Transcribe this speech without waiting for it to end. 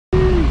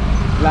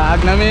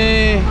Laag na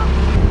mi.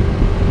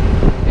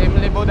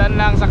 Libudan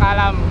lang sa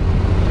kalam.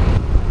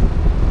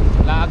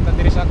 Laag na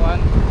diri sa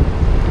kuan.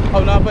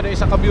 Aw na ba dai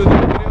sa ka-view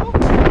diri oh.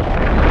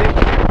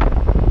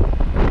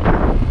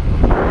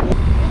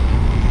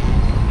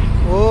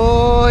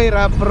 Oy,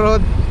 rough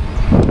road.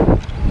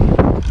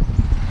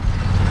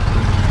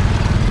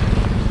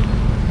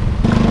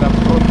 Rough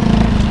road.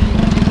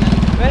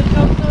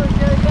 Welcome to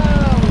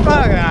Surigao.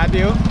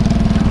 Grabe oh.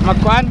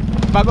 Magkuan,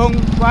 bagong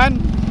kuan,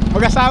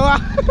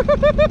 mag-asawa.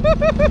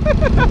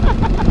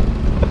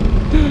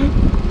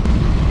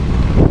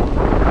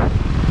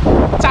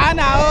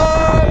 Sana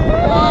all.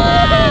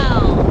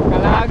 Wow.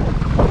 Kalag.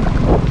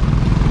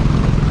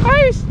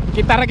 Ay,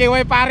 kita ra kay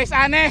way Paris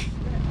ane.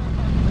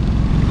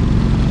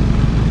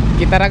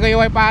 Kita ra kay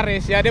way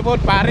Paris. Ya di po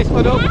Paris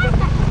po do.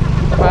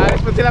 Paris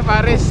po sila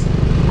Paris.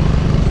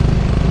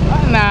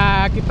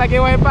 Na, kita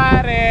kay way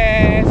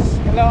Paris.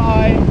 Hello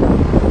oy.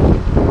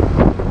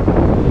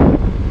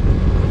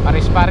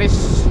 Paris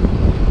Paris.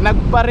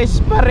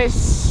 Nag-Paris Paris.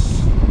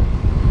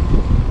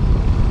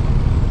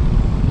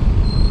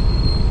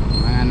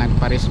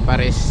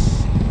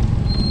 Paris-Paris.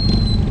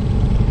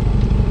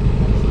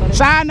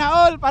 Sana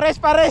all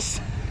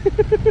pares-pares.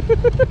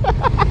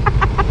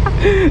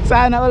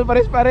 Sana all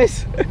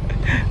pares-pares.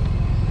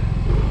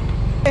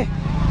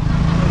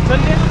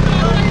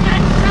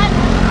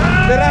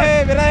 Birahe,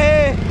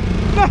 birahe.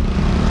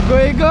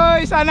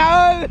 Goy-goy, sana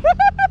all.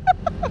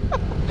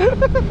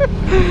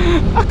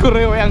 Ako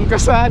rewe ang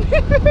kasan.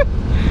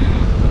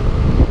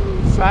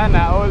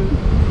 Sana all.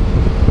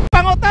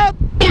 Pangutot.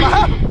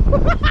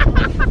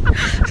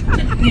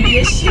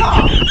 Yes,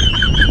 yeah.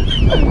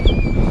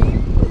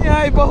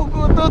 Yay,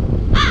 bahugutot.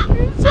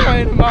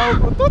 Saan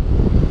mahugutot?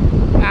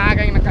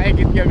 Nakakang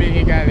nakaigit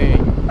gabi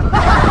galing.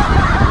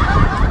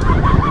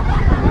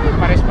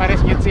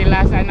 Pares-pares yun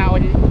sila. Sana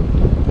all.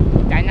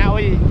 Sana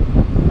all.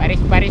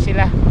 Pares-pares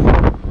sila.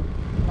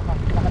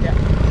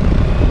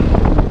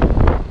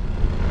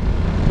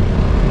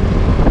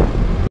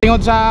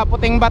 Tingod sa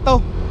puting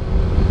bato.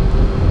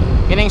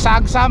 Kining sa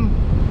Agsam.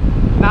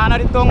 Naana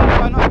ditong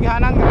ano,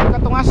 agihanan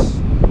katungas.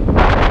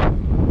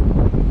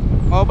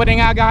 O pwede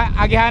nga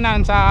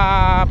agihanan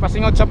sa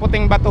pasingod sa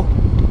puting bato.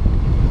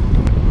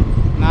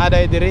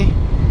 Naaday diri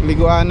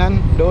liguanan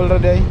dool ra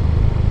day.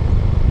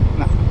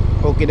 Na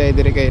okay day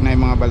diri kay nay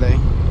mga balay.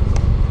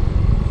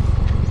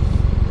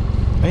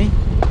 Ay,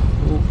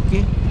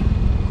 okay.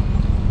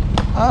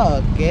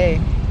 Okay.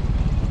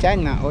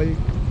 Tiyan na all.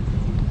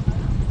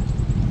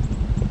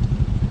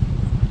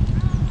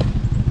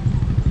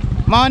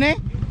 Mao ni?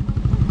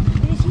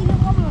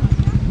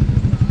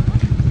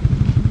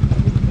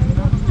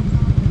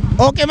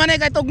 Okay man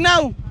kay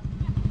tugnaw.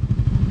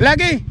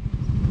 Lagi.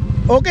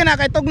 Okay na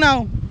kay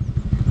tugnaw.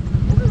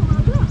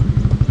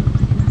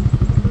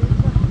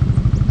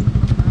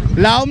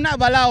 Laom na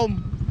ba laom?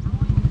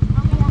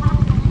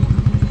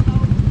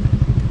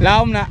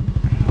 Laom na.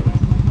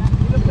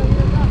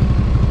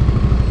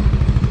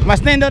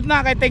 Mas nindot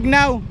na kay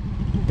tignaw.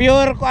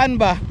 Pure kuan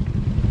ba?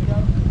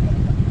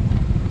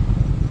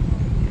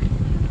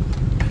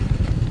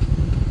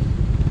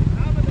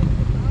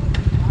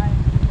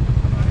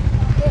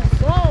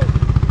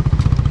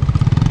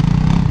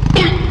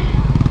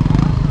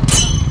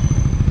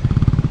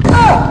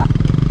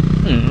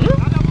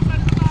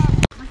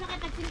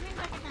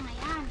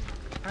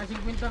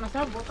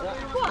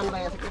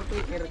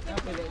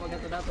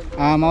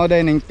 Mao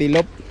day ning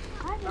tilop.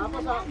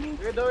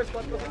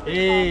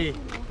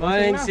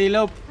 Morning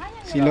silop.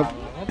 Silop.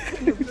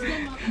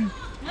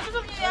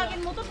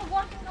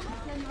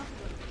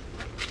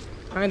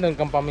 Ay don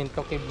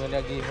kampaminto kay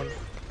nalagihon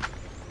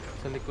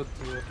sa likod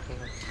siguro.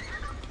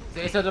 Sa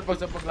isa sa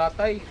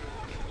paglatay.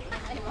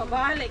 Ay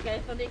mabalik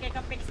kay so di kay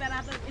kapik sa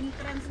nato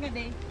entrance nga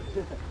day.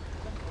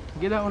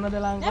 Gila una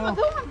dalang ko. Ay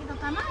magduman kita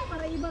tanay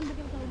para iban ba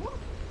kita ubo.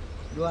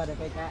 Dua ada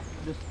kay ka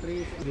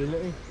industry.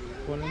 Dili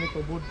kuno ni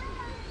tubod.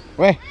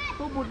 Weh,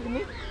 Tubod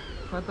ini.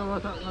 Nato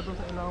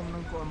sa ilawom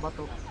ng kuan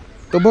bato.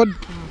 tubod.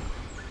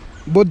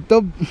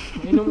 Budtob.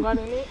 Inom ka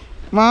ni.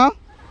 Ma?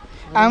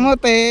 Amo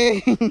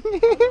te.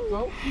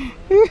 Wow.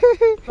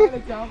 Kaya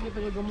siya kita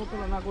yung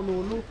gamuton na ako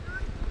lulu.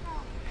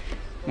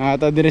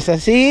 Nato diri sa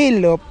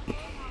silop.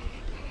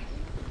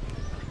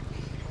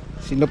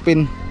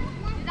 Silopin.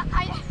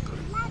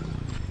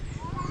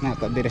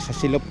 Nato diri sa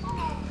silop.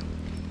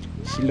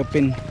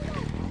 Silopin.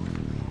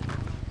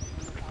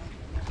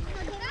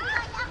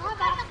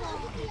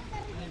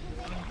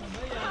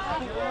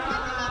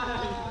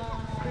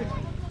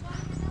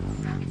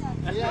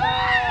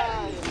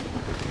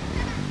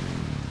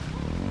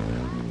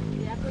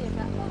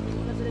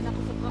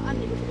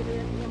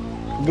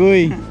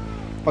 Guy,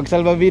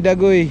 pagsalbabida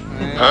guy.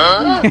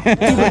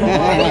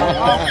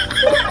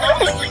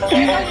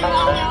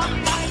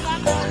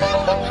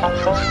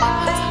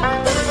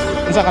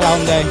 Sa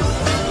kalahon day.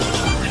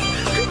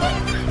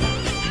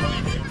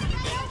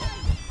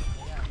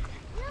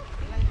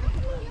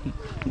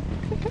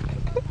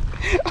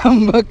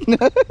 Ambak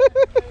na.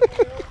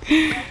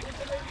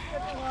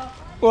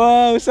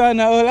 Wow,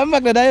 sana all.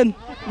 Ambak na dayon.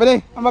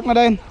 Bali, ambak na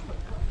dayon.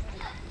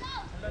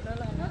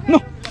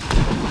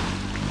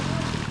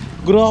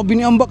 Grabe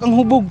ni ambak ang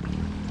hubog.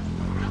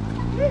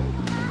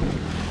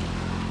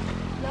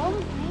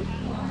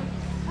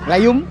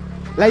 Layom?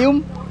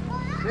 Layom?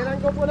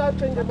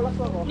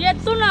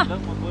 Dito na.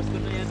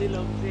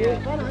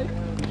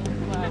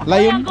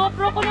 Layom? Ay,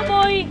 GoPro ko na,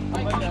 boy.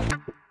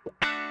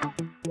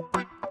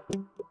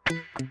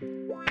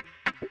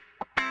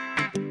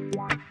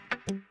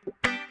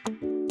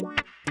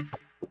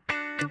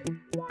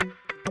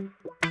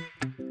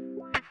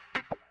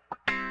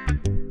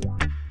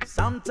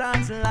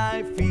 Sometimes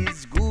life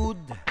is good,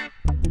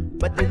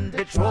 but then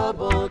the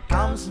trouble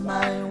comes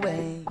my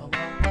way.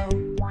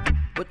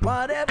 But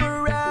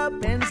whatever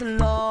happens,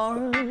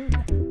 Lord,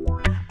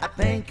 I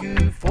thank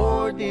you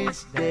for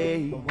this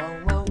day.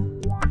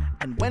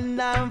 And when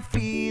I'm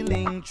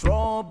feeling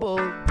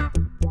troubled,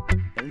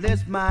 I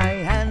lift my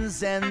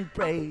hands and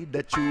pray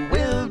that you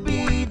will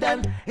be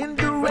done in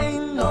the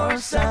rain or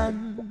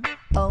sun.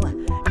 Oh,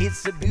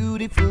 it's a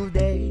beautiful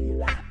day.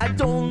 I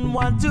don't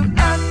want to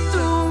act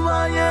too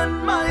high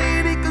and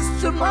mighty, 'cause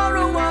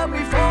tomorrow I'll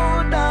be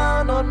fall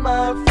down on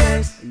my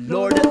face.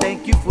 Lord, I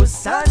thank you for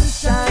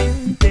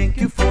sunshine,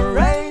 thank you for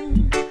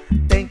rain,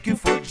 thank you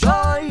for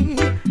joy,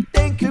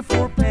 thank you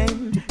for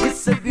pain.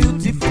 It's a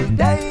beautiful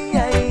day,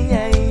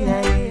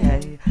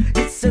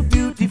 it's a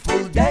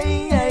beautiful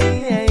day.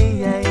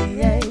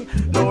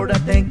 Lord, I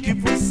thank you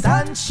for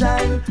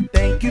sunshine,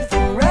 thank you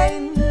for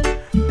rain,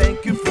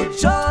 thank you for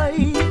joy,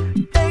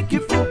 thank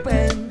you for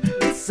pain.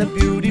 It's a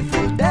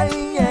beautiful day,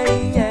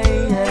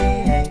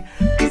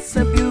 it's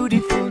a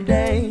beautiful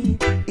day.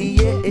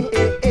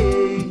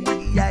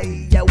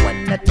 I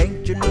wanna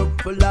thank you,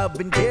 Lord, for love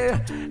and care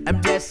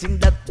and blessing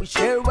that we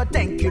share. I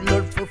thank you,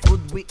 Lord, for food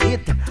we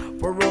eat,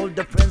 for all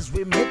the friends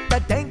we meet. I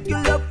thank you,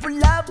 Lord, for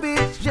love we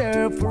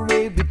share, for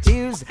every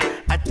tears.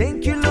 I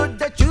thank you, Lord,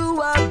 that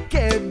you have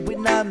cared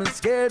when I'm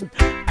scared.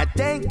 I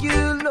thank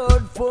you,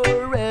 Lord, for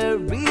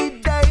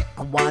every day.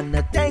 I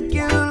wanna thank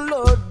you,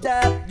 Lord,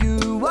 that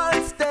you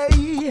will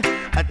stay.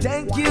 I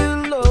thank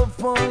you, Lord,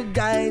 for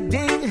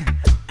guiding.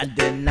 And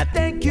then I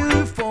thank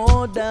you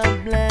for the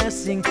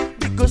blessing,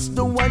 because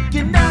no one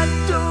cannot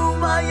do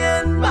my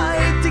and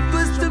mighty,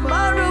 'cause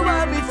tomorrow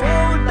I'll be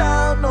fall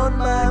down on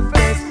my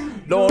face.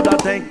 Lord, I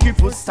thank you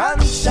for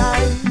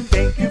sunshine,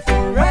 thank you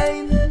for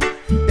rain,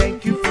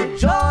 thank you for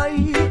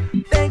joy,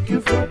 thank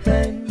you for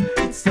pain.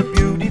 It's a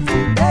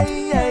beautiful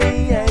day,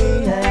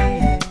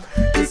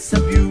 it's a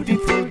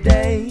beautiful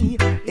day.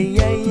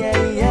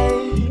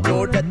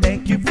 Lord, I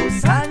thank you for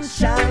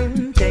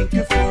sunshine, thank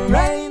you for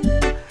rain,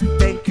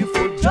 thank you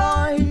for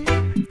joy,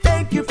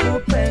 thank you for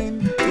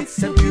pain.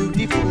 It's a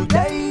beautiful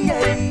day,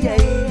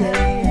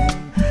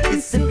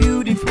 it's a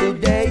beautiful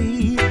day.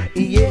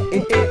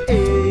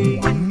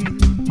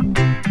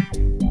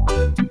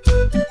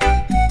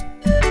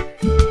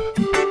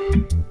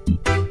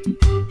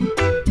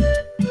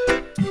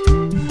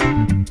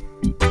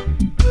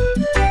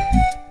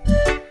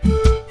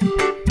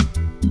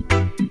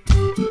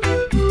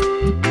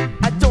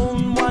 I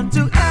don't want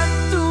to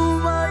act too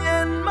high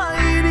and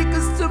mighty,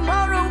 'cause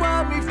tomorrow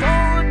I'll be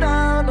fall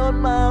down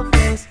on my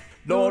face.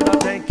 Lord, I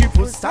thank you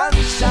for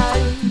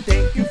sunshine,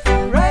 thank you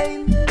for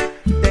rain,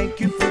 thank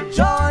you for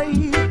joy,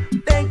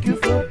 thank you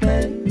for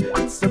pain.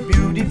 It's a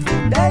beautiful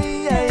day,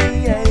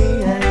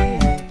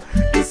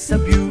 it's a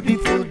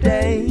beautiful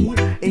day.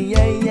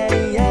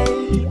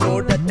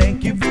 Lord, I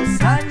thank you for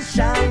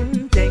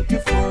sunshine, thank you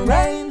for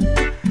rain,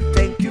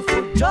 thank you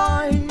for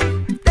joy,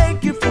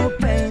 thank you for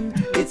pain.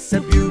 It's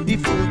a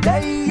beautiful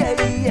day,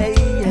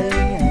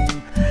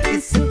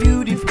 it's a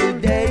beautiful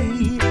day.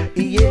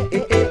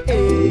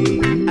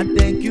 I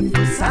thank you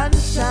for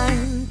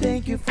sunshine,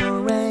 thank you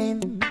for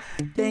rain,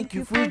 thank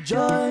you for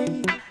joy,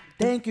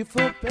 thank you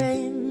for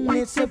pain.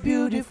 It's a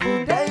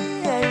beautiful day,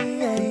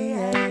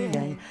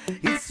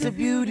 it's a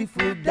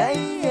beautiful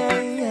day,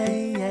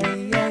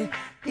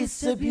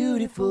 it's a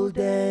beautiful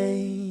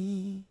day.